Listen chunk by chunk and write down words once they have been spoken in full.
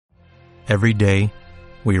Every day,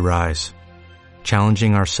 we rise,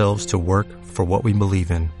 challenging ourselves to work for what we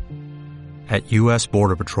believe in. At U.S.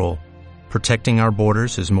 Border Patrol, protecting our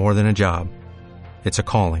borders is more than a job. It's a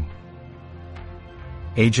calling.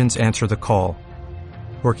 Agents answer the call,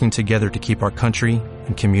 working together to keep our country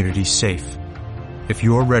and communities safe. If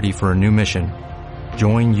you are ready for a new mission,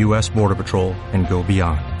 join U.S. Border Patrol and go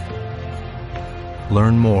beyond.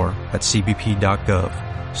 Learn more at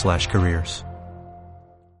cbp.gov/careers.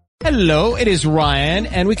 Hello, it is Ryan,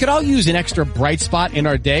 and we could all use an extra bright spot in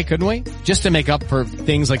our day, couldn't we? Just to make up for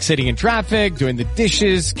things like sitting in traffic, doing the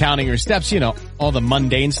dishes, counting your steps, all the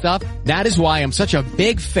mundane stuff. That is why I'm such a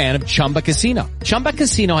big fan of Chumba Casino. Chumba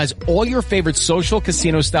Casino has all your favorite social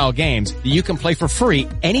casino-style games that you can play for free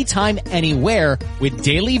anytime, anywhere with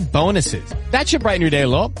daily bonuses. That should brighten your day a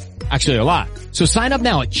little. Actually, a lot. So sign up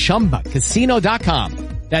now at ChumbaCasino.com.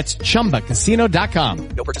 That's ChumbaCasino.com.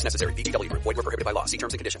 No purchase necessary. VGW Group. Void where prohibited by law. See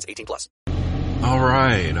terms and conditions. 18+. All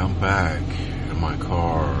right, I'm back in my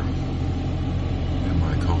car, in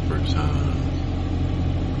my comfort zone,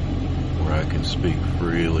 where I can speak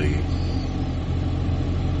freely.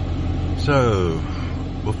 So,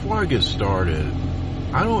 before I get started,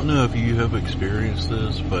 I don't know if you have experienced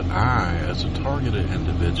this, but I, as a targeted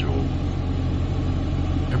individual,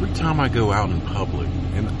 every time I go out in public,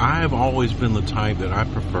 and I've always been the type that I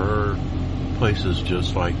prefer places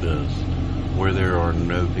just like this, where there are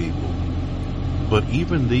no people. But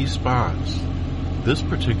even these spots, this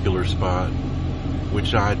particular spot,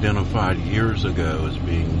 which I identified years ago as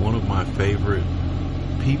being one of my favorite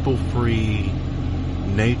people-free,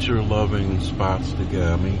 nature-loving spots to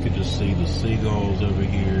go. I mean, you can just see the seagulls over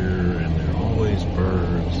here, and there are always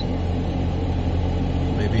birds.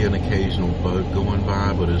 Maybe an occasional boat going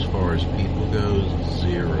by, but as far as people goes,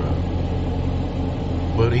 zero.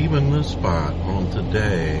 But even this spot on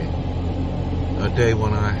today, a day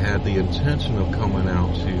when I had the intention of coming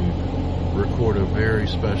out to record a very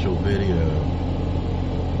special video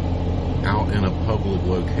out in a public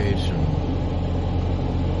location,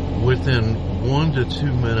 within 1 to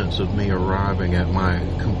 2 minutes of me arriving at my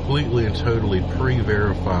completely and totally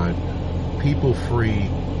pre-verified, people-free,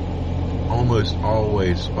 almost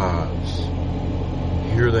always spots,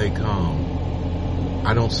 here they come.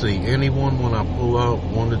 I don't see anyone when I pull up.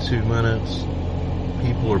 1 to 2 minutes,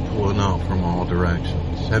 people are pulling up from all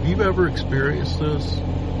directions. Have you ever experienced this?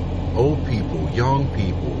 Old people, young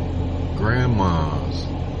people, grandmas,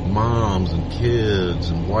 moms and kids,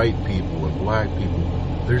 and white people and black people.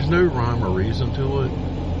 There's no rhyme or reason to it.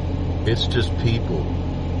 It's just people.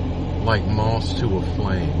 Like moths to a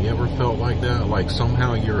flame. You ever felt like that? Like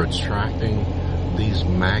somehow you're attracting these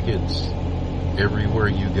maggots everywhere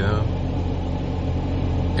you go?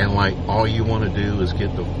 And like all you want to do is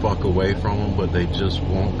get the fuck away from them, but they just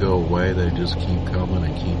won't go away. They just keep coming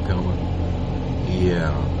and keep coming.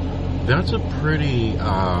 Yeah. That's a pretty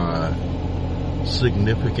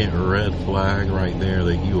significant red flag right there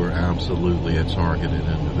that you are absolutely a targeted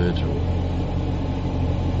individual.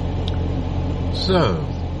 So,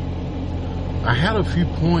 I had a few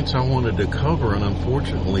points I wanted to cover, and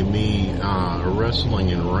unfortunately me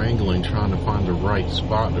wrestling and wrangling trying to find the right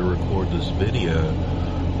spot to record this video,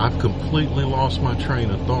 I've completely lost my train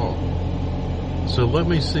of thought. So let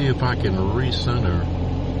me see if I can recenter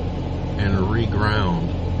and reground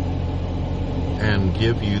and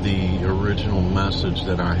give you the original message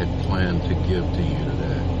that I had planned to give to you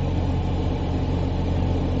today.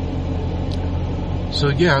 So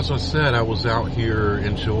yeah, as I said, I was out here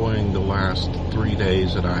enjoying the last 3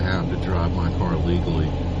 days that I have to drive my car legally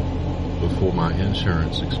before my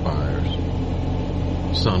insurance expires,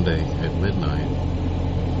 Sunday at midnight.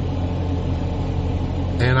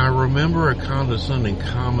 And I remember a condescending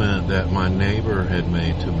comment that my neighbor had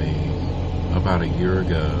made to me about a year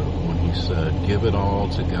ago when he said, "Give it all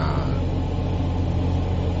to God."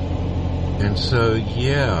 And so,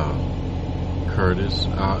 yeah, Curtis,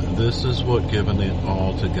 this is what giving it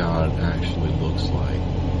all to God actually looks like.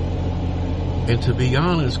 And to be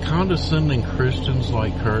honest, condescending Christians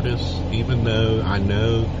like Curtis, even though I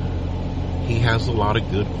know he has a lot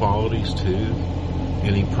of good qualities too,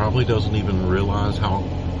 and he probably doesn't even realize how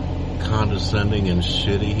condescending and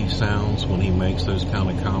shitty he sounds when he makes those kind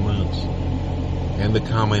of comments. And the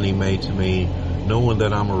comment he made to me, knowing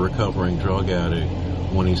that I'm a recovering drug addict,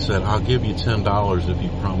 when he said, "I'll give you $10 if you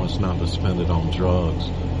promise not to spend it on drugs."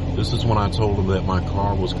 This is when I told him that my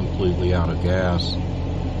car was completely out of gas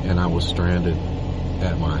and I was stranded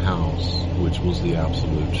at my house, which was the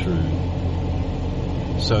absolute truth.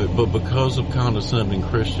 So, but because of condescending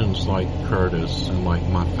Christians like Curtis and like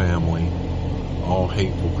my family, all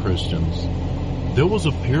hateful Christians, there was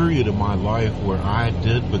a period in my life where I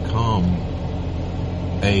did become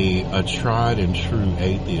a tried and true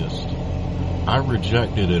atheist. I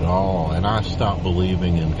rejected it all, and I stopped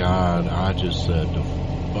believing in God. I just said to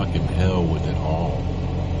fucking hell with it all.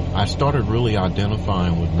 I started really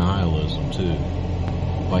identifying with nihilism too.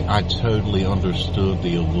 Like, I totally understood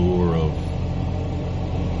the allure of,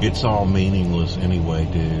 it's all meaningless anyway,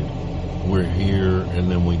 dude. We're here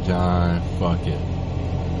and then we die, fuck it.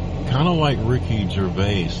 Kind of like Ricky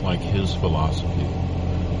Gervais, like his philosophy.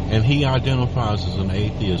 And he identifies as an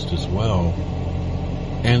atheist as well.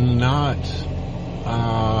 And not,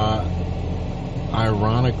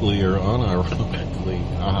 ironically or unironically,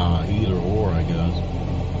 either or, I guess.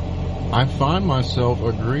 I find myself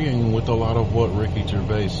agreeing with a lot of what Ricky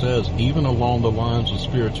Gervais says, even along the lines of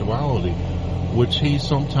spirituality, which he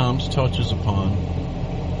sometimes touches upon.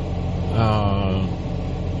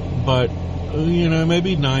 But, you know,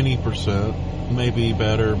 maybe 90%, maybe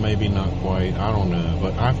better, maybe not quite, I don't know.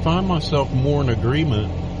 But I find myself more in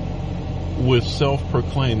agreement with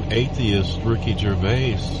self-proclaimed atheist Ricky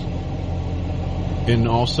Gervais, and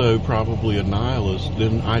also probably a nihilist,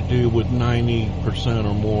 than I do with 90%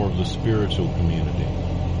 or more of the spiritual community.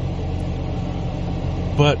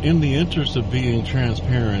 But in the interest of being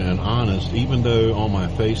transparent and honest, even though on my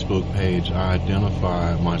Facebook page I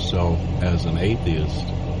identify myself as an atheist,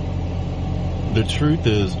 the truth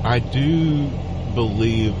is I do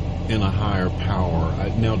believe in a higher power.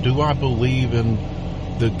 Now, do I believe in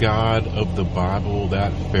the God of the Bible,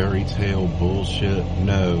 that fairy tale bullshit?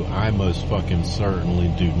 No, I most fucking certainly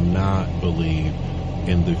do not believe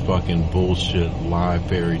in the fucking bullshit lie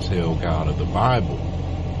fairy tale God of the Bible.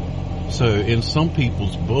 So in some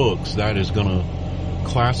people's books, that is going to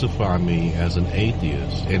classify me as an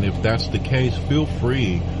atheist. And if that's the case, feel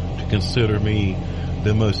free to consider me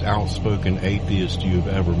the most outspoken atheist you've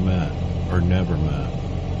ever met or never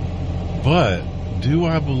met. But do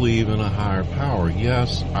I believe in a higher power?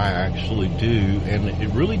 Yes, I actually do. And it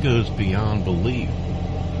really goes beyond belief,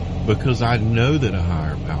 because I know that a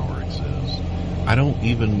higher power exists. I don't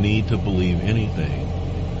even need to believe anything.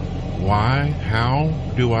 Why? How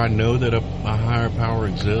do I know that a higher power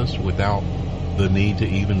exists without the need to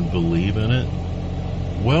even believe in it?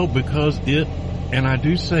 Well, because it, and I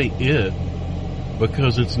do say it,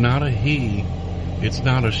 because it's not a he, it's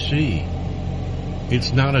not a she,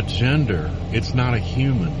 it's not a gender, it's not a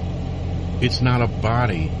human, it's not a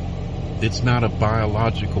body, it's not a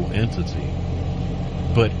biological entity,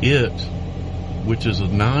 but it, which is a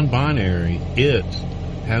non-binary, it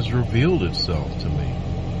has revealed itself to me.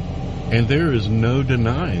 And there is no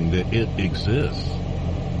denying that it exists.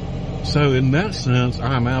 So in that sense,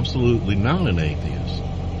 I'm absolutely not an atheist,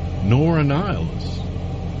 nor a nihilist,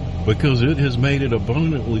 because it has made it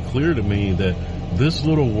abundantly clear to me that this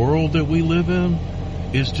little world that we live in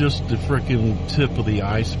is just the frickin' tip of the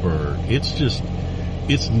iceberg.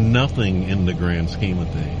 It's nothing in the grand scheme of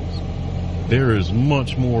things. There is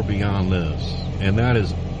much more beyond this, and that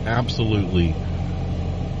is absolutely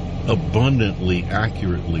abundantly,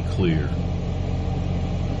 accurately clear.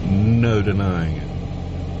 No denying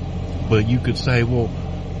it. But you could say, well,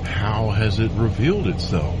 how has it revealed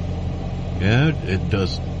itself? Yeah, it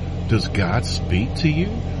does God speak to you?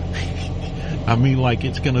 I mean, like,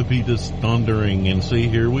 it's going to be this thundering, and see,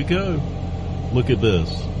 here we go. Look at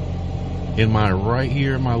this. In my right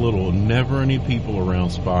here, my little never any people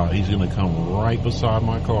around spot, he's going to come right beside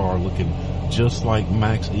my car looking just like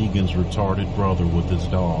Max Egan's retarded brother with his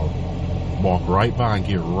dog. Walk right by and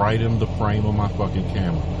get right in the frame of my fucking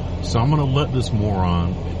camera. So I'm going to let this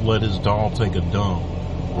moron let his dog take a dump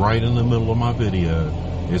right in the middle of my video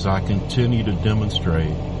as I continue to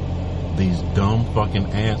demonstrate these dumb fucking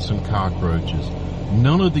ants and cockroaches.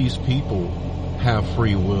 None of these people have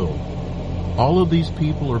free will. All of these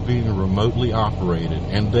people are being remotely operated,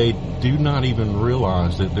 and they do not even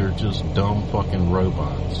realize that they're just dumb fucking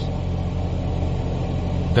robots.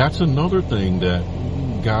 That's another thing that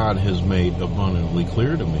God has made abundantly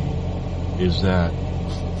clear to me, is that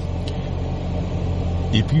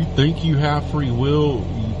if you think you have free will,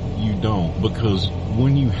 you don't. Because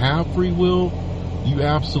when you have free will, you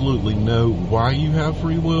absolutely know why you have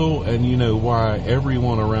free will, and you know why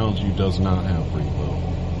everyone around you does not have free will.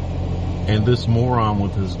 And this moron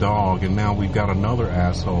with his dog, and now we've got another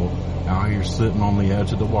asshole out here sitting on the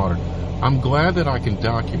edge of the water. I'm glad that I can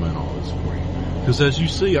document all this for you. Because as you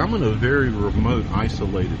see, I'm in a very remote,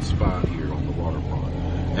 isolated spot here on the waterfront.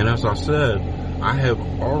 And as I said, I have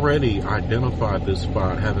already identified this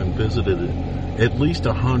spot, having visited it at least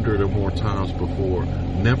 100 or more times before,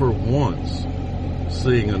 never once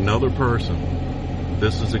seeing another person.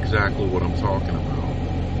 This is exactly what I'm talking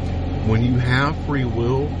about. When you have free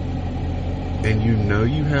will, and you know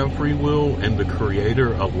you have free will, and the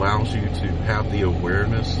Creator allows you to have the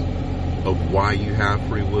awareness of why you have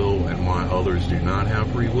free will and why others do not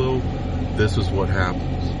have free will, this is what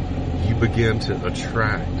happens. You begin to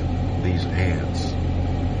attract these ants.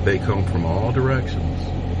 They come from all directions.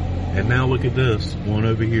 And now look at this one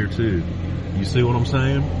over here too. You see what I'm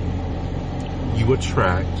saying? You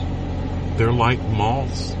attract, they're like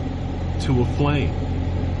moths to a flame.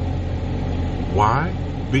 Why?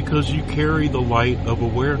 Because you carry the light of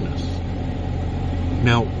awareness.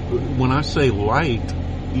 Now, when I say light,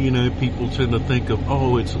 people tend to think of,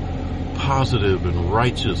 oh, it's positive and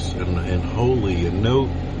righteous and holy. And no,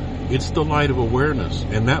 it's the light of awareness.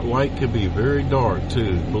 And that light can be very dark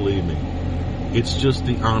too, believe me. It's just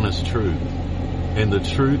the honest truth. And the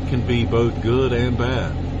truth can be both good and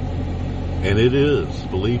bad. And it is,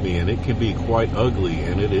 believe me, and it can be quite ugly,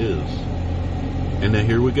 and it is. And then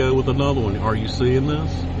here we go with another one. Are you seeing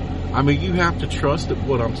this? I mean, you have to trust that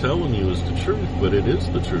what I'm telling you is the truth, but it is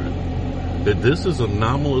the truth. That this is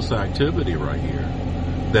anomalous activity right here.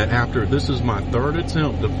 That after, this is my third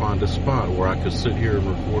attempt to find a spot where I could sit here and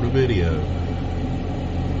record a video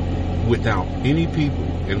without any people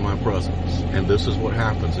in my presence. And this is what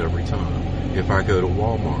happens every time. If I go to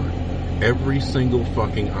Walmart, every single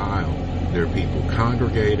fucking aisle, there are people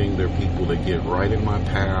congregating, there are people that get right in my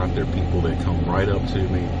path, there are people that come right up to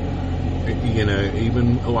me.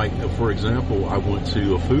 Even like, for example, I went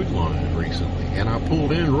to a Food Line recently, and I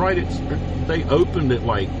pulled in they opened at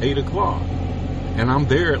like 8 o'clock, and I'm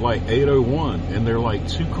there at like 8:01, and there are like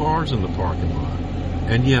 2 cars in the parking lot,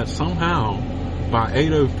 and yet somehow by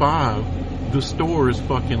 8:05, the store is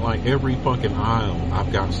fucking like every fucking aisle,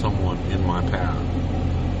 I've got someone in my path.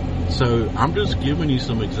 So I'm just giving you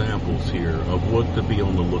some examples here of what to be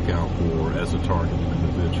on the lookout for as a targeted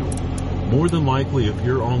individual. More than likely, if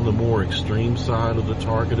you're on the more extreme side of the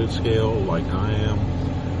targeted scale, like I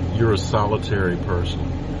am, you're a solitary person.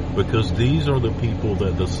 Because these are the people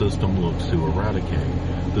that the system looks to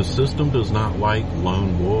eradicate. The system does not like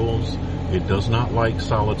lone wolves. It does not like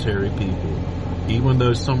solitary people. Even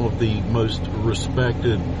though some of the most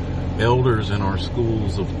respected elders in our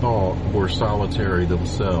schools of thought were solitary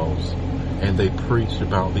themselves, and they preached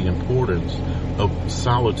about the importance of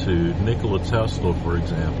solitude. Nikola Tesla, for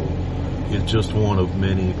example, is just one of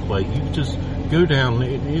many. You just go down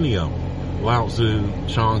any of them. Lao Tzu,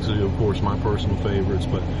 Chuang-Tzu, of course, my personal favorites,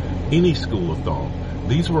 but any school of thought.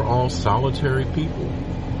 These were all solitary people.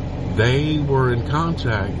 They were in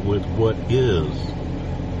contact with what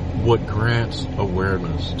grants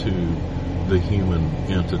awareness to the human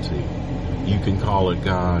entity. You can call it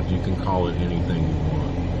God, you can call it anything you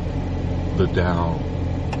want, the Tao.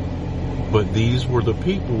 But these were the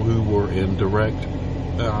people who were in direct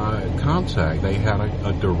contact. They had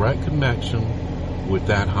a direct connection with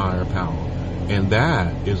that higher power. And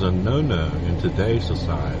that is a no-no in today's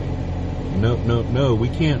society. No, we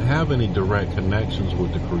can't have any direct connections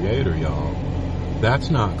with the Creator, y'all. That's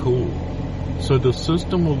not cool. So the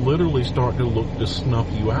system will literally start to look to snuff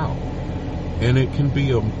you out. And it can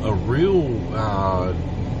be a real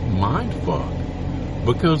mind fuck,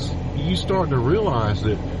 because you start to realize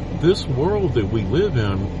that this world that we live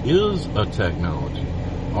in is a technology.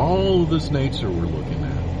 All of this nature we're looking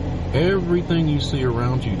at, everything you see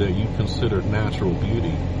around you that you consider natural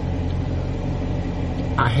beauty,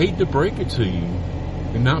 I hate to break it to you,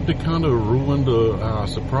 and not to kind of ruin the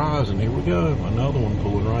surprise, and here we go, another one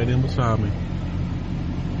pulling right in beside me.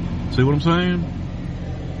 See what I'm saying?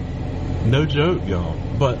 No joke, y'all.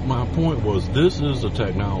 But my point was, this is a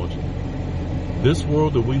technology. This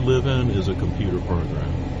world that we live in is a computer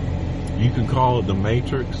program. You can call it the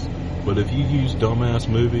Matrix, but if you use dumbass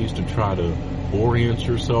movies to try to orient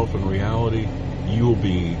yourself in reality, you will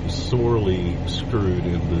be sorely screwed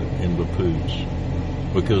in the pooch.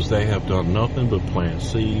 Because they have done nothing but plant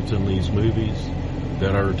seeds in these movies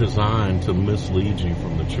that are designed to mislead you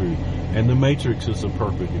from the truth. And the Matrix is a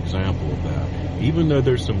perfect example of that. Even though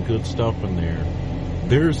there's some good stuff in there,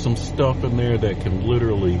 there's some stuff in there that can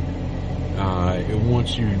literally,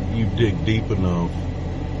 once you dig deep enough,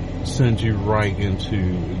 send you right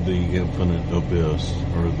into the infinite abyss,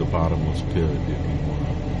 or the bottomless pit, if you want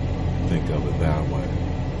to think of it that way.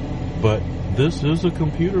 But this is a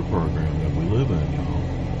computer program that we live in, y'all.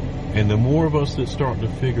 And the more of us that start to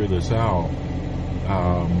figure this out,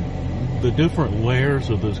 the different layers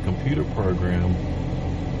of this computer program,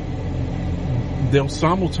 they'll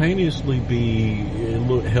simultaneously be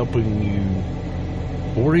helping you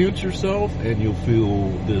orient yourself, and you'll feel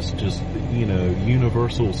this just,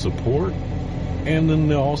 universal support. And then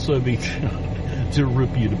they'll also be trying to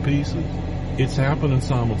rip you to pieces. it's happening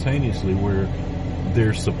simultaneously where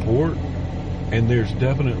there's support and there's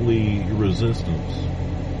definitely resistance.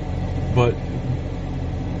 But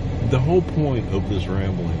the whole point of this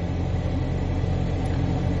rambling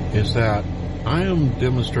is that I am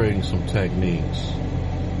demonstrating some techniques.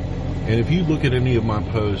 And if you look at any of my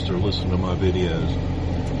posts or listen to my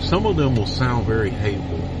videos, some of them will sound very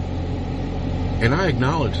hateful. And I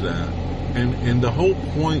acknowledge that. And the whole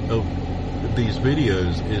point of these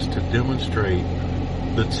videos is to demonstrate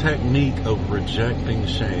the technique of rejecting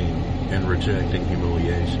shame and rejecting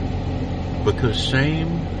humiliation. Because shame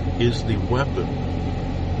is the weapon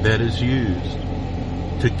that is used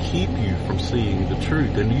to keep you from seeing the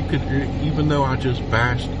truth. And you could, even though I just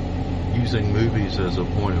bashed using movies as a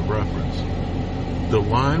point of reference, the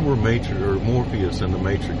line where Morpheus in the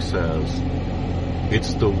Matrix says,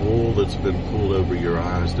 it's the wool that's been pulled over your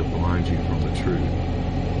eyes to blind you from the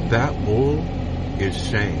truth. That wool is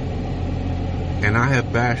shame. And I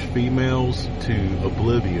have bashed females to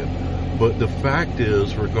oblivion. But the fact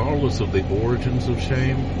is, regardless of the origins of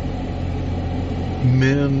shame,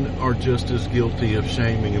 men are just as guilty of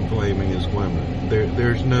shaming and blaming as women.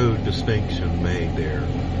 There's no distinction made there.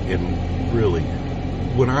 And really,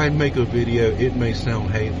 when I make a video, it may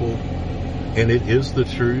sound hateful, and it is the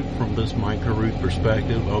truth from this Mike Carruth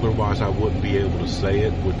perspective. Otherwise, I wouldn't be able to say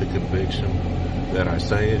it with the conviction that I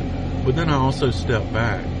say it. But then I also step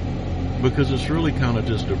back, because it's really kind of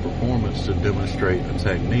just a performance to demonstrate a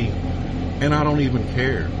technique, and I don't even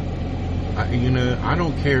care. I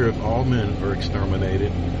don't care if all men are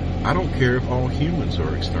exterminated. I don't care if all humans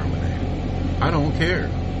are exterminated. I don't care.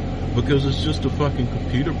 Because it's just a fucking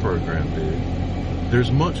computer program, dude. There's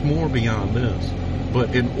much more beyond this.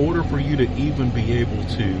 But in order for you to even be able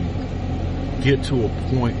to get to a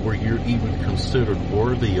point where you're even considered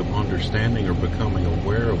worthy of understanding or becoming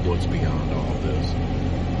aware of what's beyond all this,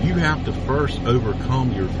 you have to first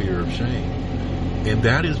overcome your fear of shame. And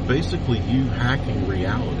that is basically you hacking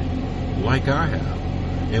reality, like I have.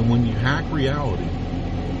 And when you hack reality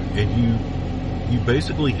and you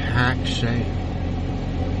basically hack shame,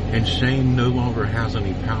 and shame no longer has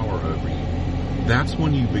any power over you, that's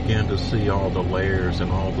when you begin to see all the layers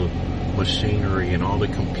and all the machinery and all the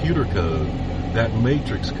computer code, that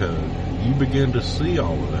matrix code. You begin to see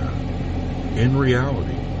all of that in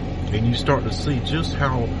reality. And you start to see just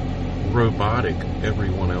how robotic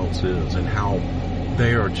everyone else is and how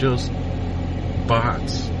they are just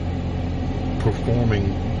bots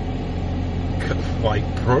performing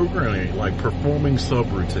performing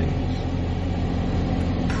subroutines,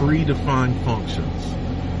 predefined functions.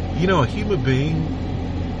 You know, a human being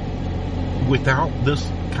without this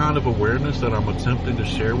kind of awareness that I'm attempting to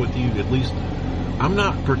share with you, at least I'm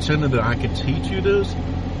not pretending that I can teach you this,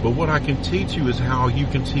 but what I can teach you is how you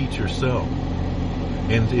can teach yourself.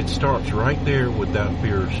 And it starts right there with that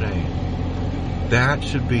fear of shame. That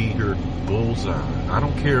should be your bullseye. I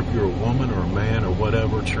don't care if you're a woman or a man or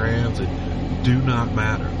whatever, trans, it do not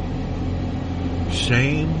matter.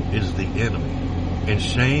 Shame is the enemy. And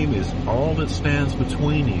shame is all that stands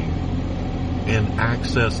between you and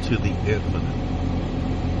access to the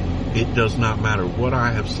infinite. It does not matter what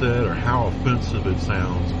I have said or how offensive it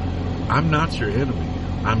sounds. I'm not your enemy.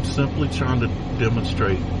 I'm simply trying to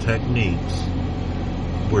demonstrate techniques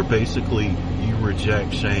where basically you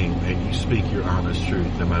reject shame and you speak your honest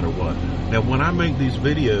truth no matter what. Now, when I make these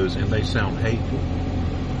videos and they sound hateful,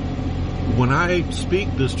 when I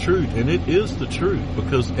speak this truth, and it is the truth,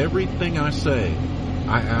 because everything I say,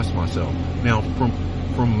 I ask myself, now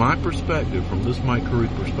from my perspective, from this Mike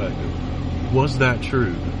Carruth perspective, was that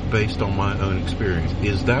true based on my own experience?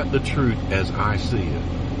 Is that the truth as I see it?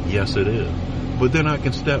 Yes, it is. But then I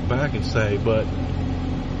can step back and say, but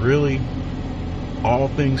really, all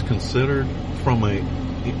things considered, from a,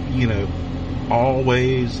 all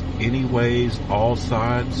ways, anyways, all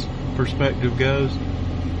sides perspective goes,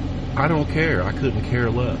 I don't care. I couldn't care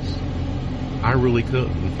less. I really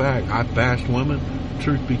couldn't. In fact, I bashed women.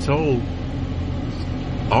 Truth be told,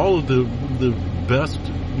 all of the best,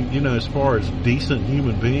 as far as decent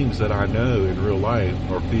human beings that I know in real life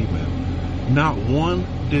are female. Not one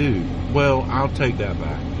dude. Well, I'll take that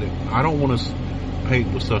back. I don't want to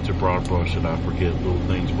paint with such a broad brush that I forget little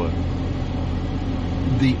things, but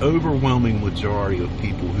the overwhelming majority of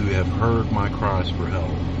people who have heard my cries for help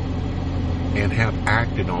and have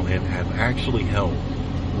acted on and have actually helped,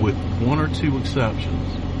 with one or two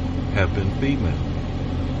exceptions, have been female.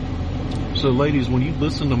 So ladies, when you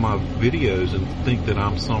listen to my videos and think that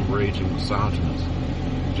I'm some raging misogynist,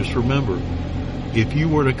 just remember, if you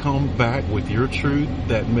were to come back with your truth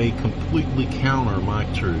that may completely counter my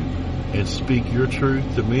truth and speak your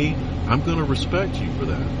truth to me, I'm going to respect you for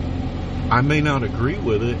that. I may not agree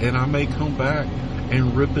with it, and I may come back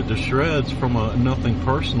and rip it to shreds from a nothing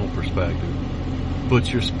personal perspective.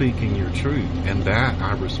 But you're speaking your truth, and that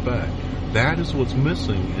I respect. That is what's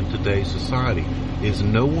missing in today's society, is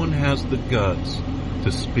no one has the guts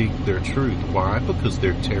to speak their truth. Why? Because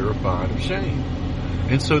they're terrified of shame.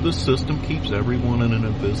 And so the system keeps everyone in an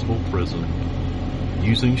invisible prison,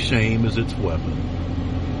 using shame as its weapon.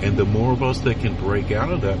 And the more of us that can break out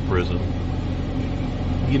of that prison,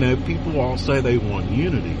 you know, people all say they want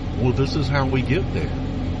unity. Well, this is how we get there.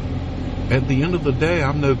 At the end of the day,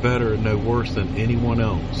 I'm no better and no worse than anyone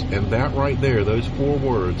else. And that right there, those 4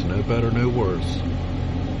 words, no better, no worse,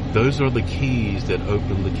 those are the keys that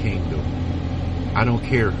open the kingdom. I don't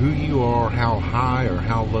care who you are, how high or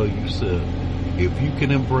how low you sit. If you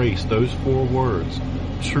can embrace those 4 words,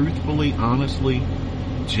 truthfully, honestly,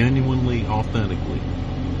 genuinely, authentically,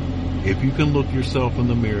 if you can look yourself in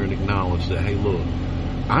the mirror and acknowledge that, hey, look,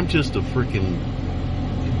 I'm just a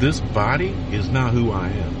freaking, this body is not who I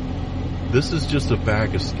am. This is just a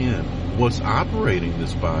bag of skin. What's operating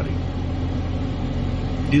this body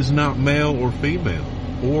is not male or female,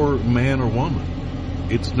 or man or woman.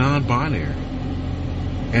 It's non-binary.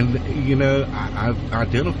 And, you know, I've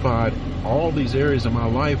identified all these areas in my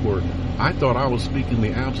life where I thought I was speaking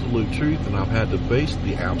the absolute truth, and I've had to face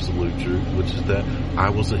the absolute truth, which is that I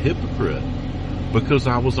was a hypocrite, because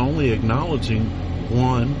I was only acknowledging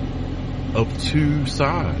one of 2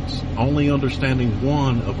 sides, only understanding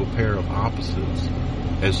one of a pair of opposites,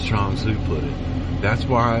 as Chuang Tzu put it. That's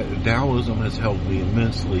why Taoism has helped me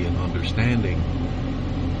immensely in understanding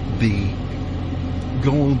the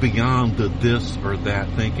going beyond the this or that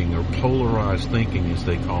thinking, or polarized thinking as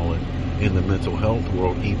they call it in the mental health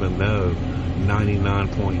world, even though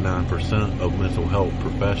 99.9% of mental health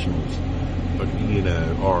professionals, you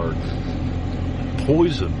know, are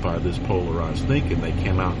poisoned by this polarized thinking. They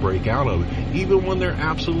cannot break out of it, even when they're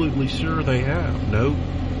absolutely sure they have. No,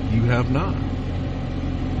 you have not.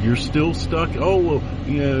 You're still stuck. Oh, well,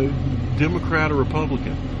 you know, Democrat or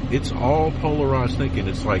Republican. It's all polarized thinking.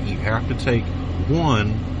 It's like you have to take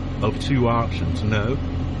one of 2 options. No,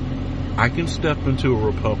 I can step into a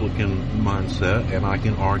Republican mindset and I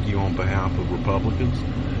can argue on behalf of Republicans,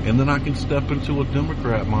 and then I can step into a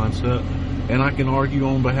Democrat mindset and I can argue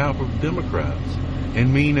on behalf of Democrats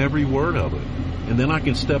and mean every word of it. And then I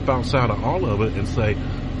can step outside of all of it and say,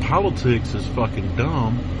 politics is fucking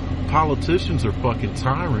dumb, politicians are fucking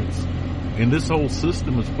tyrants, and this whole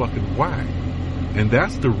system is fucking whack. And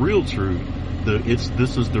that's the real truth.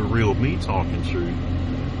 This is the real me talking truth,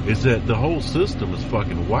 is that the whole system is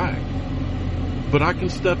fucking whack. But I can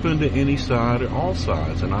step into any side or all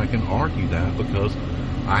sides, and I can argue that because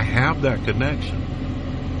I have that connection.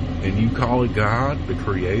 And you call it God, the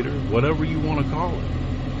Creator, whatever you want to call it.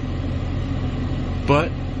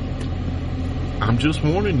 But I'm just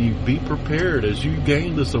warning you, be prepared as you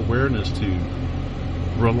gain this awareness to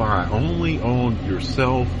rely only on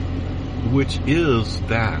yourself, which is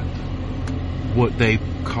that what they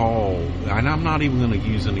call, and I'm not even going to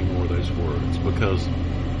use any more of those words because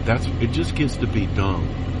it just gets to be dumb.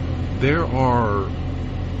 There are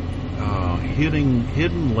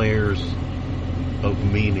hidden layers of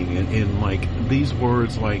meaning in like these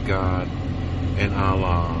words like God and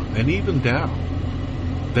Allah and even Tao.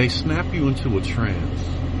 They snap you into a trance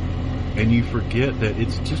and you forget that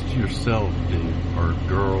it's just yourself, dude, or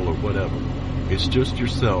girl, or whatever. It's just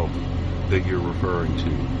yourself that you're referring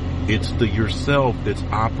to. It's the yourself that's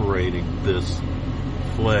operating this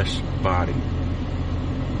flesh body.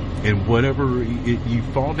 And whatever, you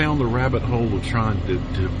fall down the rabbit hole of trying to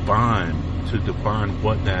define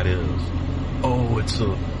what that is. Oh,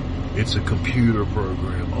 it's a computer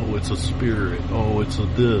program. Oh, it's a spirit. Oh, it's a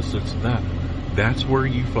this, it's that. That's where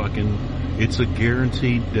you it's a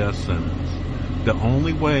guaranteed death sentence. The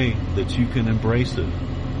only way that you can embrace it,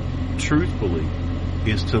 truthfully,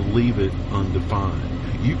 is to leave it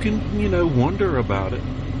undefined. You can, wonder about it.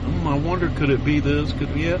 I wonder, could it be this?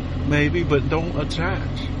 Yeah, maybe, but don't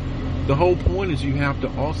attach. The whole point is you have to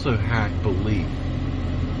also hack belief.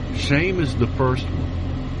 Shame is the first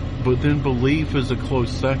one, but then belief is a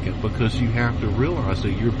close second, because you have to realize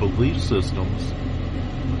that your belief systems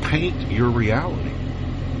paint your reality.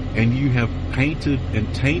 And you have painted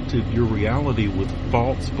and tainted your reality with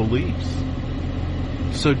false beliefs.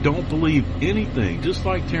 So don't believe anything. Just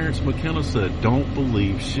like Terrence McKenna said, don't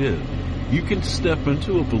believe shit. You can step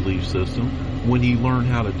into a belief system when you learn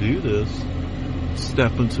how to do this.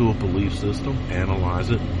 Step into a belief system, analyze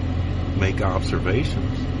it, make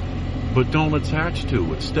observations, but don't attach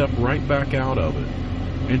to it. Step right back out of it.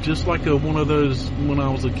 And just like one of those, when I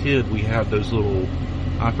was a kid, we had those little,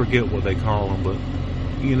 I forget what they call them, but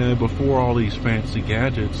before all these fancy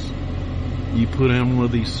gadgets, you put in one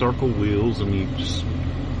of these circle wheels and you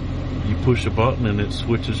push a button and it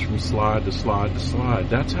switches from slide to slide to slide.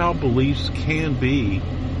 That's how beliefs can be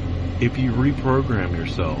if you reprogram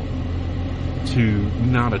yourself to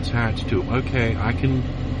not attach to them. Okay, I can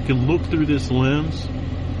look through this lens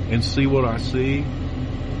and see what I see,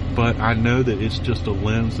 but I know that it's just a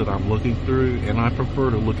lens that I'm looking through, and I prefer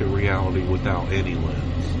to look at reality without any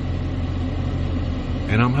lens.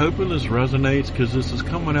 And I'm hoping this resonates, because this is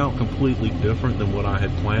coming out completely different than what I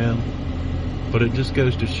had planned. But it just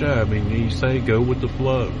goes to show, I mean, you say go with the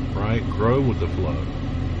flow, right? Grow with the flow.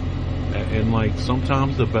 And like,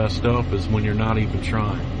 sometimes the best stuff is when you're not even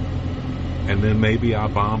trying. And then maybe I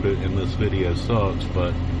bombed it and this video sucks,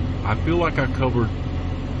 but I feel like I covered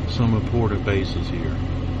some important bases here.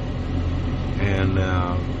 And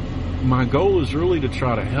my goal is really to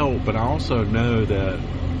try to help, but I also know that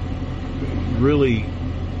really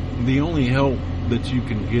the only help that you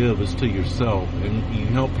can give is to yourself, and you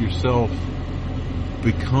help yourself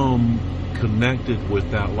become connected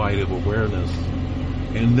with that light of awareness.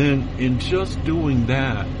 And then in just doing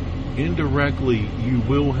that, indirectly you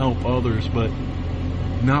will help others, but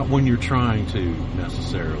not when you're trying to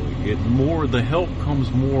necessarily. The help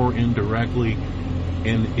comes more indirectly,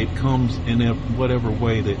 and it comes in whatever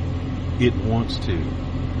way that it wants to.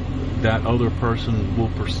 That other person will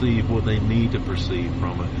perceive what they need to perceive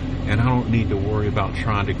from it. And I don't need to worry about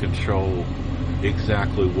trying to control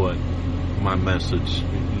exactly what my message,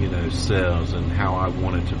 says and how I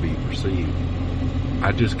want it to be perceived.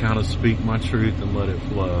 I just kind of speak my truth and let it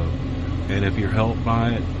flow. And if you're helped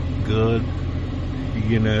by it, good.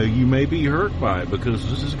 You may be hurt by it, because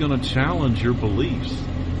this is going to challenge your beliefs.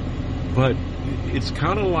 But it's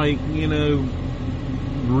kind of like,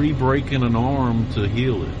 re-breaking an arm to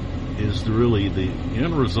heal it. Is really the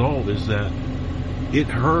end result, is that it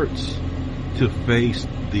hurts to face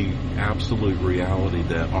the absolute reality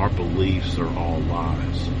that our beliefs are all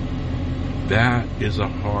lies. That is a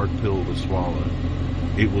hard pill to swallow.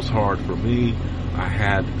 It was hard for me. I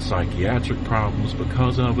had psychiatric problems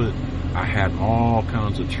because of it. I had all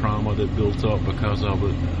kinds of trauma that built up because of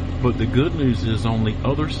it. But the good news is, on the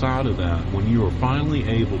other side of that, when you are finally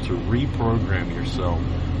able to reprogram yourself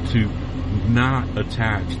to not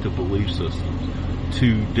attach to belief systems,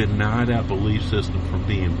 to deny that belief system from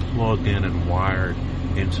being plugged in and wired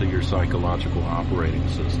into your psychological operating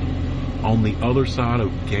system. On the other side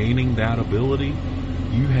of gaining that ability,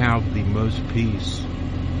 you have the most peace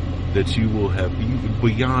that you will have,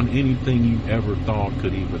 beyond anything you ever thought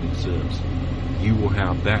could even exist. You will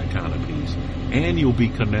have that kind of peace. And you'll be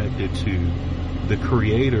connected to the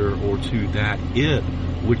Creator, or to that it,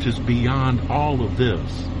 which is beyond all of this.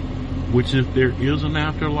 Which, if there is an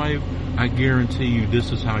afterlife, I guarantee you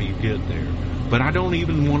this is how you get there. But I don't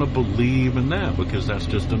even want to believe in that, because that's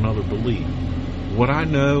just another belief. What I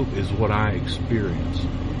know is what I experience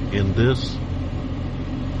in this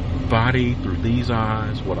body, through these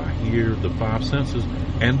eyes, what I hear, the five senses,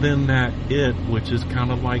 and then that it, which is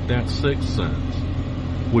kind of like that sixth sense,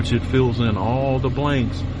 which it fills in all the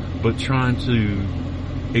blanks, but trying to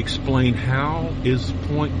explain how is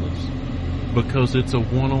pointless, because it's a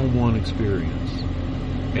one-on-one experience.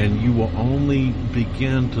 And you will only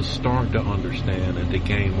begin to start to understand and to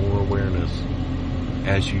gain more awareness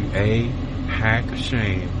as you A, hack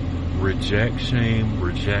shame, reject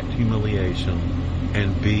humiliation,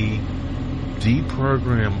 and B,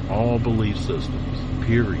 deprogram all belief systems,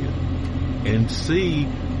 period. And C,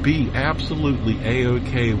 be absolutely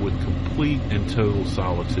A-okay with complete and total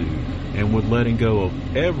solitude, and with letting go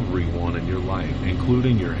of everyone in your life,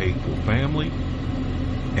 including your hateful family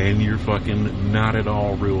and your fucking not at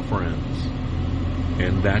all real friends.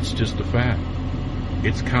 And that's just a fact.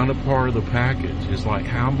 It's kind of part of the package. It's like,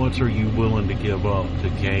 how much are you willing to give up to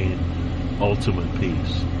gain ultimate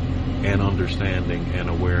peace and understanding and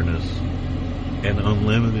awareness and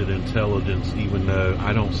unlimited intelligence, even though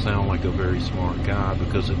I don't sound like a very smart guy,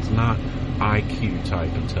 because it's not IQ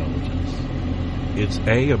type intelligence. It's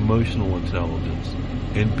A, emotional intelligence,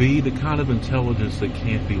 and B, the kind of intelligence that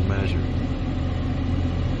can't be measured.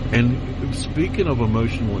 And speaking of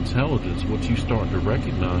emotional intelligence, what you start to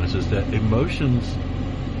recognize is that emotions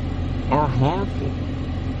are harmful.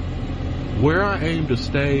 Where I aim to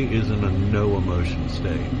stay is in a no emotion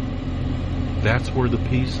state. That's where the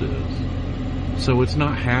peace is. So it's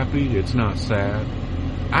not happy, it's not sad.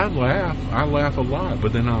 I laugh a lot,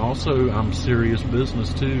 but then I'm serious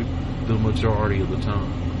business too, the majority of the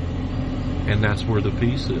time. And that's where the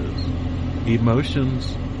peace is.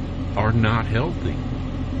 Emotions are not healthy.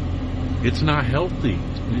 It's not healthy.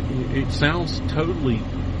 It sounds totally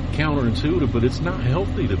counterintuitive, but it's not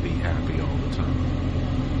healthy to be happy all the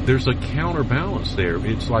time. There's a counterbalance there.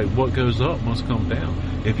 It's like what goes up must come down.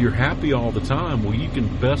 If you're happy all the time, well, you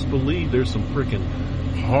can best believe there's some freaking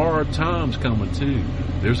hard times coming too.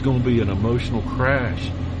 There's going to be an emotional crash.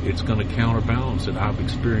 It's going to counterbalance it. I've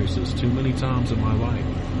experienced this too many times in my life.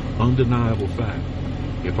 Undeniable fact.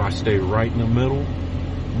 If I stay right in the middle,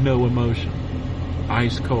 no emotion.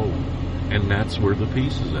 Ice cold. And that's where the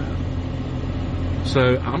peace is at.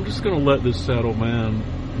 So I'm just going to let this settle, man.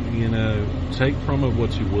 You know, take from it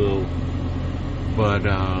what you will. But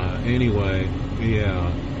anyway,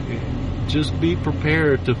 yeah. Just be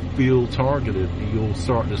prepared to feel targeted. You'll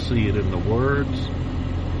start to see it in the words.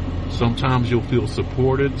 Sometimes you'll feel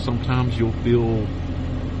supported. Sometimes you'll feel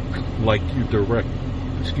like you're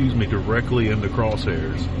directly in the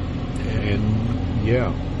crosshairs. And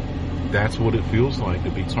yeah, that's what it feels like to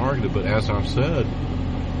be targeted. But as I've said,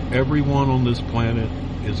 everyone on this planet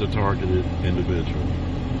is a targeted individual.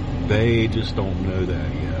 They just don't know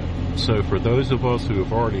that yet. So for those of us who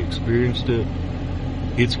have already experienced it,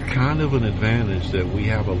 it's kind of an advantage that we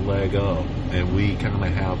have a leg up and we kind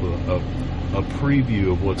of have a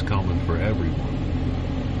preview of what's coming for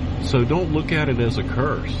everyone. So don't look at it as a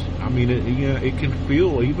curse. I mean, it can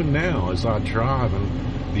feel, even now as I drive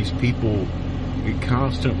and these people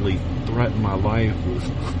constantly threaten my life with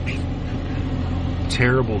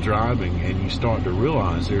terrible driving, and you start to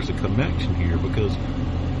realize there's a connection here because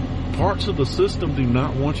parts of the system do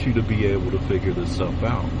not want you to be able to figure this stuff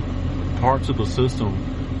out. Parts of the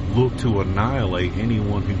system look to annihilate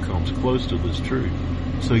anyone who comes close to this truth.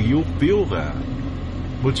 So you'll feel that,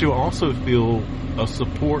 but you'll also feel a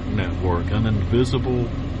support network, an invisible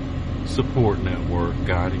support network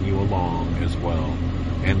guiding you along as well.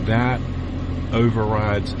 And that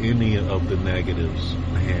overrides any of the negatives,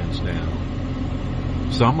 hands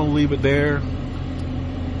down. So I'm going to leave it there.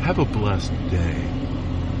 Have a blessed day.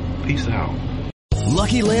 Peace out.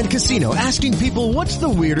 Lucky Land Casino, asking people, what's the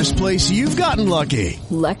weirdest place you've gotten lucky?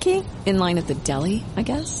 Lucky? In line at the deli, I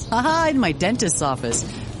guess? Aha, in my dentist's office.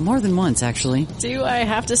 More than once, actually. Do I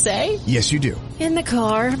have to say? Yes, you do. In the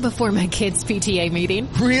car before my kids' PTA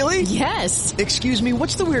meeting. Really? Yes. Excuse me,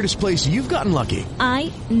 what's the weirdest place you've gotten lucky?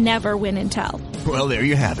 I never win and tell. Well, there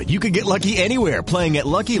you have it. You can get lucky anywhere, playing at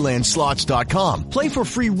LuckyLandSlots.com. Play for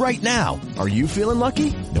free right now. Are you feeling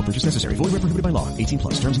lucky? No purchase necessary. Void where prohibited by law. 18+.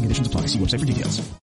 Terms and conditions apply. See website for details.